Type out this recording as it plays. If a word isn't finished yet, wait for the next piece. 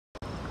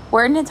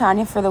We're in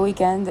Netanya for the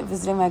weekend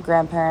visiting my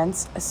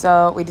grandparents,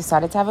 so we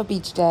decided to have a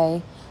beach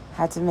day.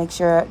 Had to make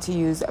sure to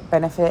use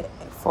Benefit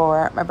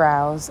for my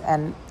brows,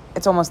 and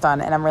it's almost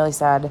done, and I'm really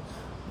sad,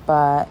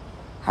 but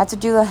had to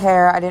do the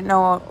hair. I didn't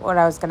know what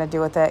I was going to do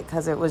with it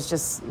because it was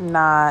just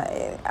not,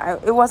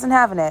 it wasn't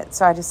having it,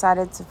 so I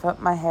decided to put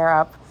my hair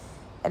up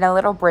in a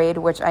little braid,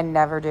 which I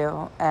never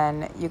do,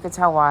 and you could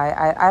tell why.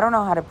 I don't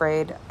know how to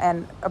braid,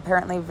 and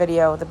apparently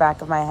video the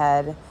back of my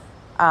head.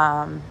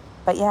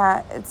 But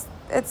yeah,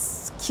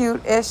 it's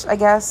cute-ish, I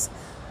guess.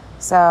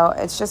 So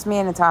it's just me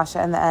and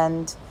Natasha in the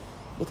end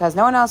because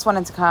no one else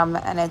wanted to come,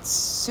 and it's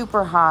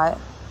super hot.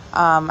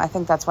 I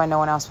think that's why no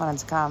one else wanted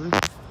to come.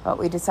 But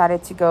we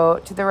decided to go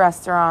to the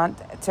restaurant,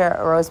 to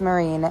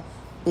Rosemarine,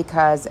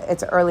 because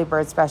it's an early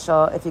bird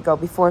special if you go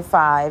before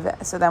 5.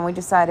 So then we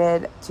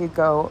decided to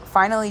go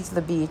finally to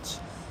the beach,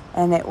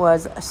 and it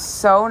was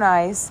so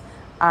nice.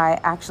 I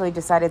actually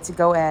decided to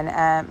go in,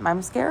 and my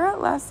mascara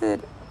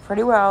lasted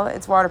pretty well.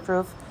 It's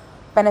waterproof.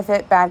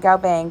 Benefit Bad Gal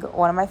Bang,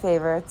 one of my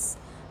favorites.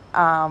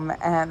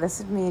 And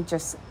this is me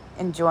just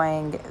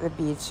enjoying the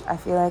beach. I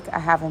feel like I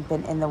haven't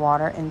been in the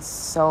water in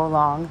so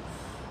long.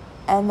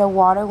 And the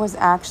water was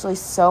actually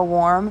so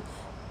warm.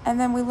 And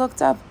then we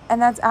looked up,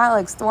 and that's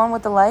Alex, the one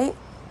with the light.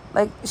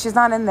 Like, she's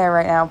not in there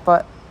right now,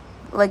 but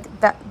like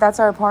that's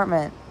our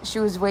apartment. She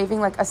was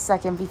waving like a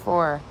second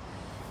before.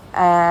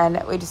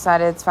 And we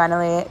decided it's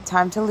finally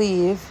time to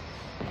leave.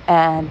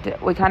 And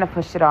we kind of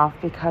pushed it off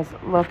because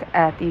look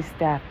at these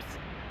steps.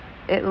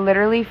 It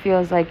literally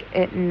feels like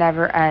it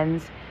never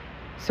ends.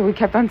 So we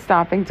kept on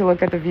stopping to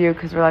look at the view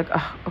because we're like,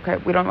 oh, okay,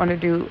 we don't want to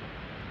do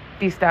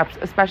these steps,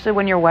 especially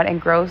when you're wet and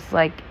gross.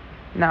 Like,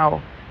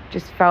 no,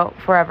 just felt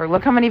forever.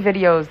 Look how many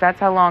videos. That's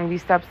how long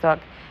these steps took.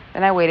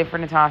 Then I waited for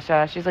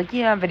Natasha. She's like,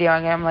 yeah, I'm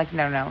videoing it. I'm like,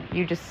 no,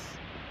 you just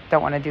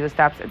don't want to do the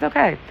steps. It's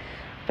okay.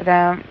 But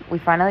then we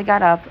finally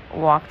got up,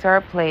 walked to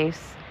our place,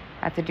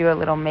 had to do a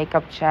little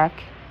makeup check.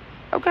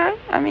 Okay,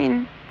 I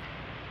mean,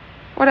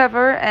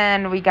 whatever.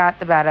 And we got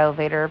the bad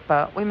elevator,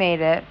 but we made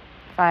it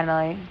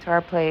finally to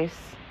our place.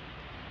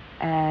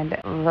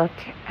 And look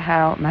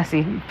how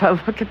messy,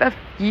 but look at the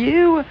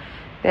view.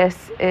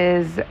 This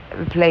is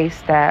the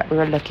place that we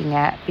were looking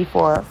at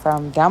before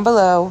from down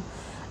below.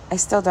 I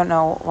still don't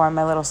know why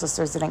my little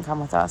sisters didn't come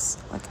with us.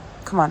 Like,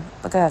 come on,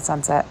 look at that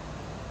sunset.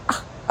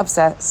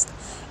 Obsessed.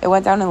 It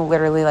went down in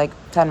literally like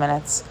 10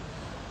 minutes.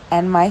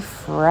 And my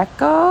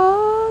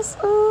freckles,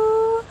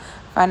 ooh.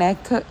 Fine,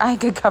 I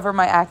could cover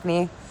my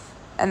acne.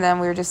 And then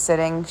we were just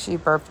sitting. She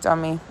burped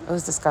on me. It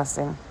was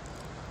disgusting.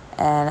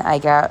 And I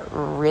got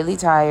really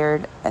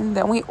tired. And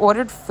then we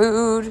ordered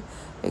food.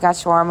 We got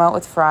shawarma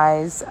with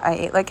fries. I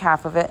ate like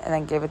half of it and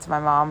then gave it to my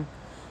mom.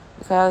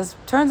 Because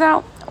turns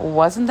out I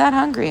wasn't that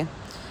hungry.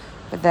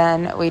 But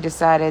then we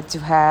decided to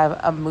have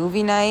a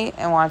movie night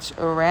and watch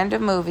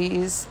random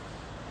movies.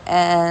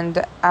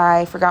 And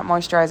I forgot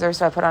moisturizer,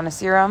 so I put on a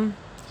serum.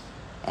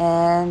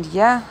 And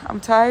yeah, I'm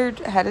tired.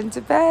 Heading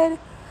to bed.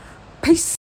 Peace.